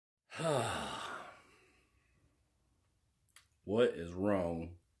What is wrong?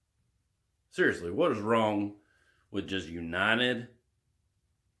 Seriously, what is wrong with just uniting,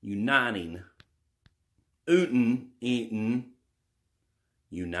 eating,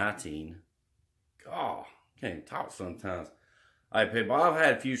 uniting? God, can't talk sometimes. Hey, people, I've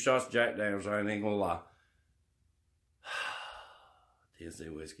had a few shots of Jack Daniels, I ain't gonna lie. Tennessee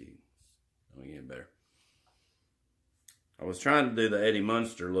whiskey. Don't get better. I was trying to do the Eddie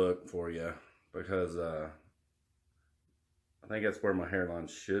Munster look for you because I think that's where my hairline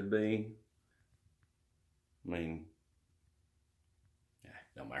should be. I mean,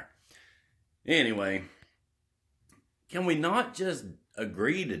 don't matter. Anyway, can we not just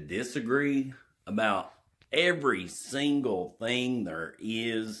agree to disagree about every single thing there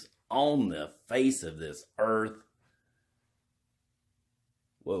is on the face of this earth?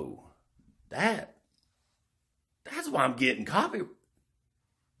 Whoa, that's why I'm getting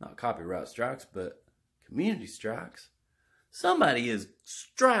not copyright strikes, but community strikes. Somebody is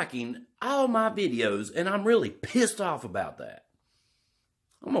striking all my videos, and I'm really pissed off about that.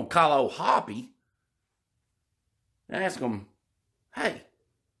 I'm going to call old Hoppy and ask him, hey,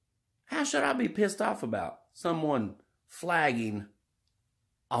 how should I be pissed off about someone flagging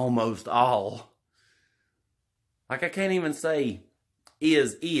almost all? Like, I can't even say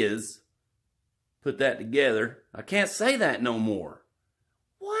is, put that together. I can't say that no more.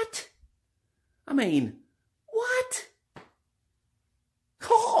 What? I mean, what?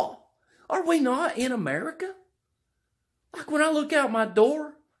 Oh, are we not in America? Like when I look out my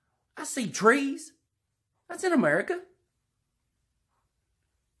door, I see trees. That's in America.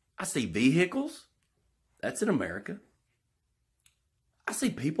 I see vehicles. That's in America. I see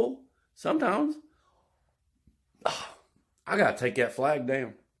people. Sometimes. Oh, I gotta take that flag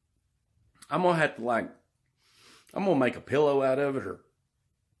down. I'm gonna have to I'm gonna make a pillow out of it, or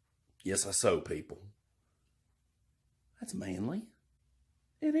yes, I sew people. That's manly.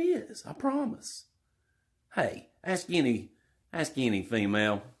 It is, I promise. Hey, ask any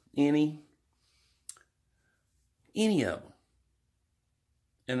female, any of them,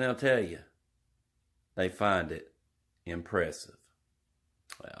 and they'll tell you they find it impressive.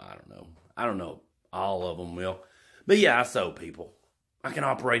 Well, I don't know all of them will, but yeah, I sew people. I can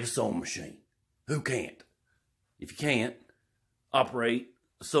operate a sewing machine. Who can't? If you can't operate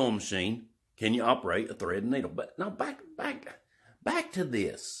a sewing machine, can you operate a thread and needle? But no, back to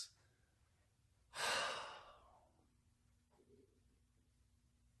this.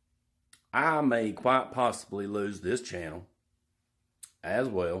 I may quite possibly lose this channel as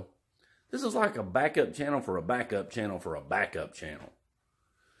well. This is like a backup channel for a backup channel for a backup channel.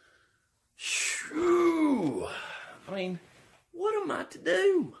 Shoo! I mean, what am I to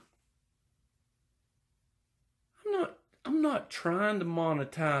do? I'm not trying to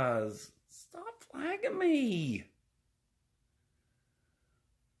monetize. Stop flagging me.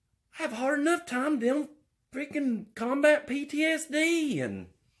 I have hard enough time dealing with freaking combat PTSD and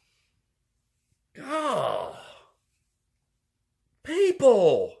God.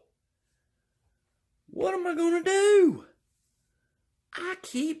 People. What am I going to do? I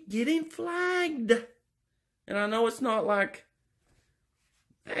keep getting flagged. And I know it's not like...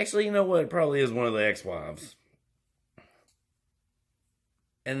 Actually, you know what? It probably is one of the ex-wives.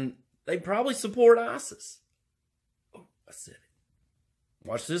 And they probably support ISIS. Oh, I said it.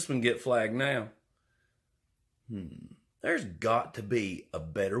 Watch this one get flagged now. There's got to be a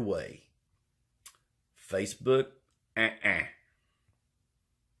better way. Facebook?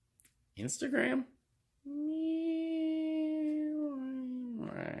 Instagram?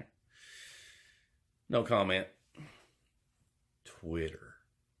 No comment. Twitter.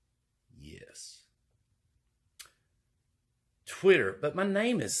 Yes. Twitter. But my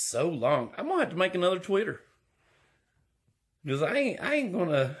name is so long. I'm going to have to make another Twitter. Because I ain't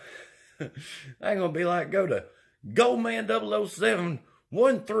gonna be like, go to Goldman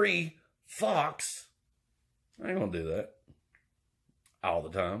 00713 Fox. I ain't gonna do that all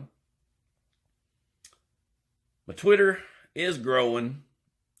the time. My Twitter is growing.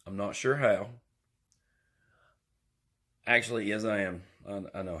 I'm not sure how. Actually, yes, I am.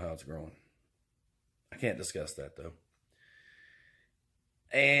 I know how it's growing. I can't discuss that, though.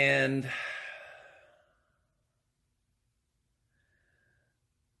 And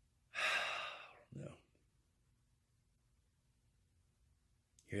no.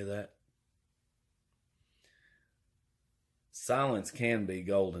 Hear that? Silence can be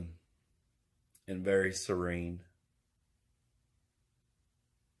golden and very serene.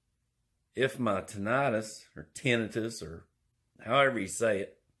 If my tinnitus or tinnitus or however you say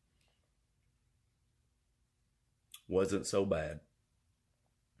it wasn't so bad.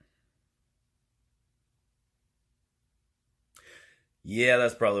 Yeah,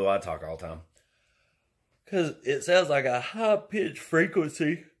 that's probably why I talk all the time. Because it sounds like a high-pitched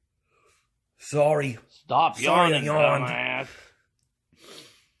frequency. Sorry. Stop yawning, dumbass.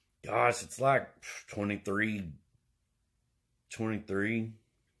 Gosh, it's like 23, 33.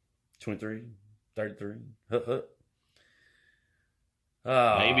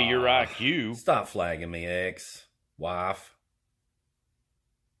 Maybe your IQ. Stop flagging me, ex-wife.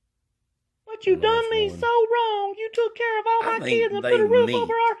 But you done me so wrong. You took care of all my kids and put a roof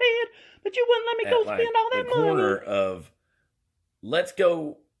over our head, but you wouldn't let me go spend all that money. The corner of, let's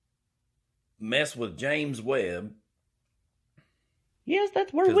go mess with James Webb. Yes,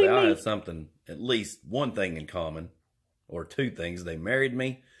 that's where we meet. Because they have something, at least one thing in common, or two things. They married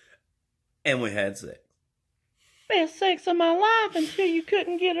me, and we had sex. Best sex of my life until you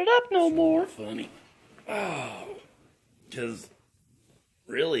couldn't get it up no more. Funny. Oh, because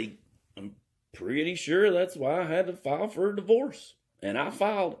really, I'm pretty sure that's why I had to file for a divorce. And I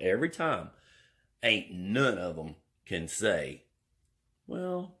filed every time. Ain't none of them can say,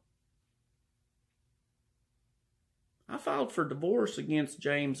 well, I filed for divorce against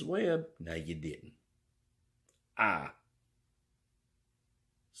James Webb. No, you didn't. I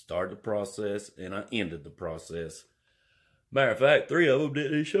started the process and I ended the process. Matter of fact, 3 of them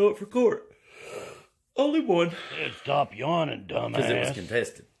didn't show up for court. Only one. Stop yawning, dumbass. Because it was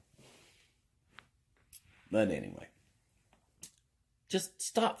contested. But anyway. Just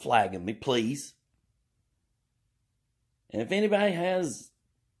stop flagging me, please. And if anybody has,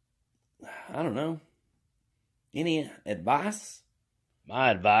 I don't know, any advice?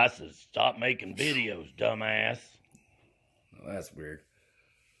 My advice is stop making videos, dumbass. Oh, that's weird.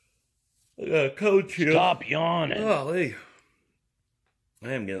 I got a cold chill. Stop yawning. Golly.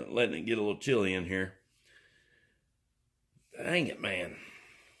 I am letting it get a little chilly in here. Dang it, man.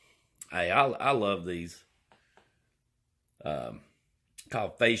 Hey, I love these.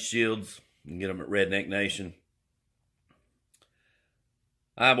 Called face shields. You can get them at Redneck Nation.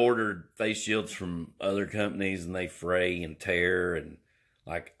 I've ordered face shields from other companies and they fray and tear, and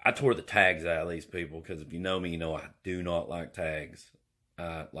like I tore the tags out of these people because if you know me, you know I do not like tags.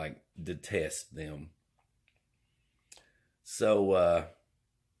 I detest them. So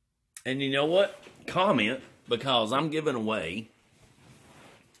and you know what? Comment, because I'm giving away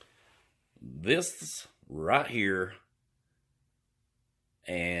this right here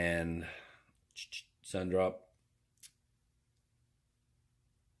and sun drop.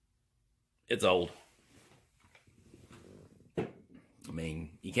 It's old. I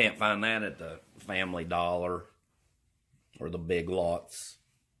mean, you can't find that at the Family Dollar or the Big Lots.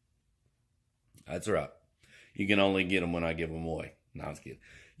 That's right. You can only get them when I give them away. No, I was kidding.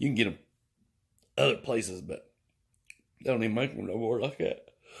 You can get them other places, but they don't even make them no more like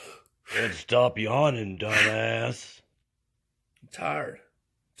that. Let's stop yawning, dumbass. I'm tired.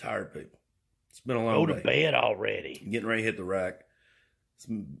 Tired, people. It's been a long day. Go to bed already. Getting ready to hit the rack. This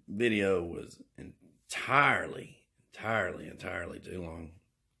video was entirely too long.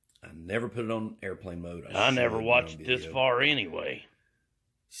 I never put it on airplane mode. I never watched this far anyway.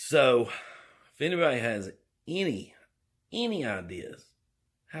 So, if anybody has any ideas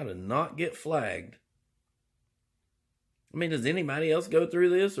how to not get flagged, I mean, does anybody else go through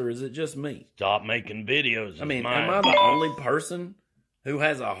this, or is it just me? Stop making videos. I mean, am I the only person who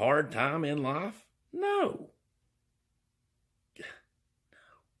has a hard time in life? No.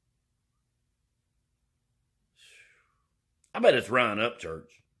 I bet it's Ryan Upchurch.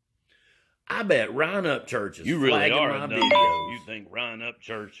 I bet Ryan Upchurch is flagging my videos. You think Ryan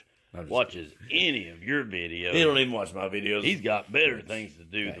Upchurch watches any of your videos? He don't even watch my videos. He's got better things to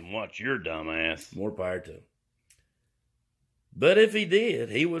do than watch your dumb ass. More power to him. But if he did,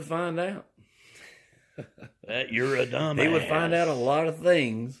 he would find out. That you're a dumbass. He would find out a lot of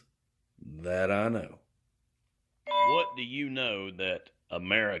things that I know. What do you know that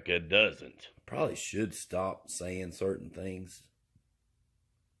America doesn't? Probably should stop saying certain things.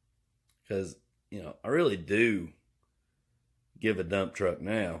 Because, I really do give a dump truck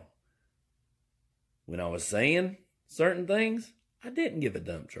now. When I was saying certain things, I didn't give a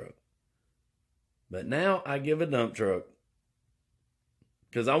dump truck. But now I give a dump truck.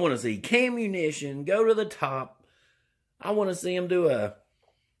 Because I want to see Communition go to the top. I want to see him do a,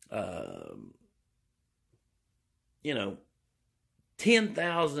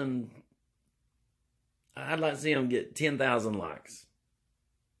 10,000. I'd like to see him get 10,000 likes.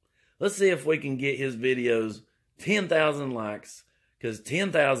 Let's see if we can get his videos 10,000 likes. Because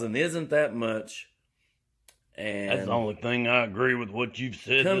 10,000 isn't that much. And that's the only thing I agree with what you've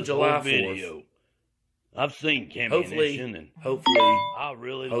said. Come this July whole video. 4th. I've seen Communition, and hopefully, I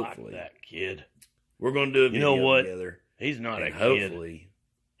really like that kid. We're going to do a video together. He's not a kid. Hopefully,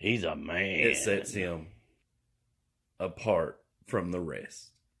 he's a man. It sets him apart from the rest.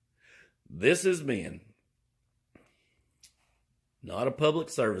 This has been not a public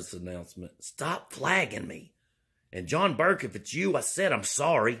service announcement. Stop flagging me. And John Burke, if it's you, I said I'm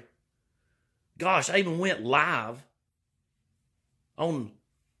sorry. Gosh, I even went live on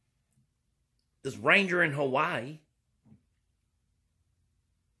this ranger in Hawaii.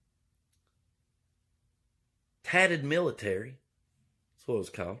 Tatted military. That's what it was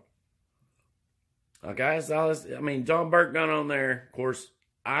called. Guys, John Burke got on there. Of course,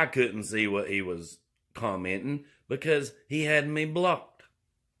 I couldn't see what he was commenting because he had me blocked.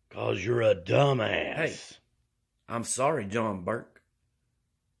 'Cause you're a dumbass. Hey, I'm sorry, John Burke.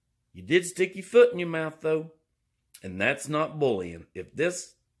 You did stick your foot in your mouth, though. And that's not bullying. If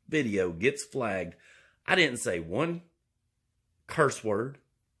this video gets flagged, I didn't say one curse word.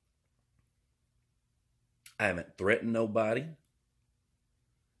 I haven't threatened nobody.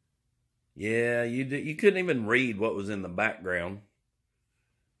 Yeah, you couldn't even read what was in the background.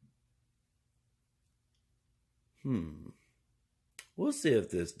 We'll see if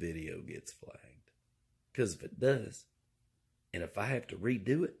this video gets flagged. Because if it does, and if I have to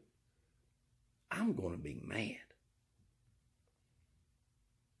redo it, I'm going to be mad.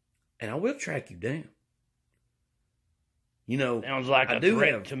 And I will track you down. You know, sounds like a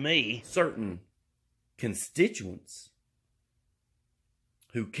threat to me. Certain constituents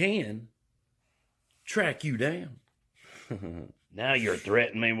who can track you down. Now you're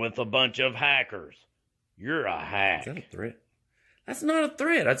threatening me with a bunch of hackers. You're a hack. Is that a threat? That's not a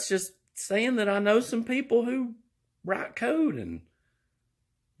threat. That's just saying that I know some people who write code and,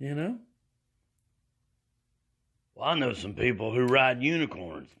 you know. Well, I know some people who ride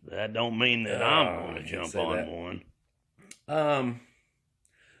unicorns. That don't mean that I'm going to jump on one.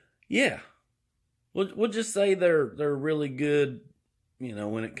 Yeah. We'll just say they're really good, you know,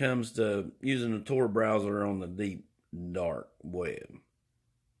 when it comes to using a Tor browser on the deep, dark web.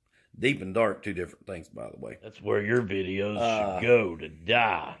 Deep and dark, two different things, by the way. That's where your videos should go to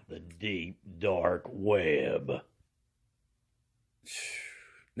die, the deep, dark web.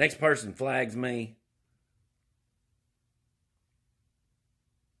 Next person flags me.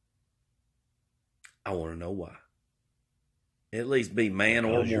 I want to know why. At least be man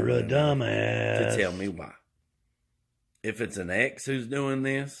or woman. You're a dumbass. To tell me why. If it's an ex who's doing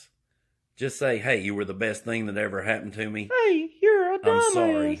this, just say, hey, you were the best thing that ever happened to me. Hey, you're a dumbass. I'm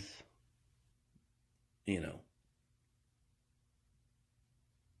sorry. You know.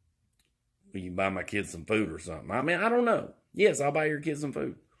 Will you buy my kids some food or something? I mean, I don't know. Yes, I'll buy your kids some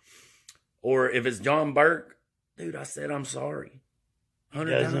food. Or if it's John Burke, dude, I said I'm sorry. He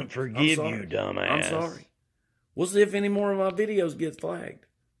doesn't forgive you, dumbass. I'm sorry. We'll see if any more of my videos get flagged.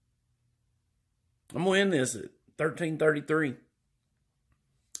 I'm going to end this at 13:33.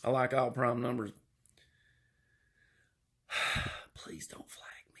 I like all prime numbers. Please don't flag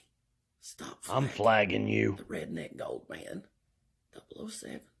me. Stop flagging. I'm flagging you. The Redneck Gold Man.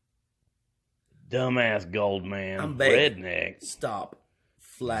 007. Dumbass Gold Man. I'm begging. Redneck. Stop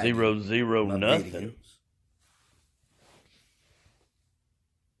flagging. 0 nothing. Videos.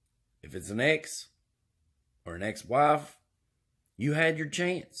 If it's an ex or an ex-wife, you had your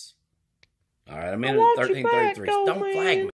chance. All right, I'm in at 13:33. Don't flag me.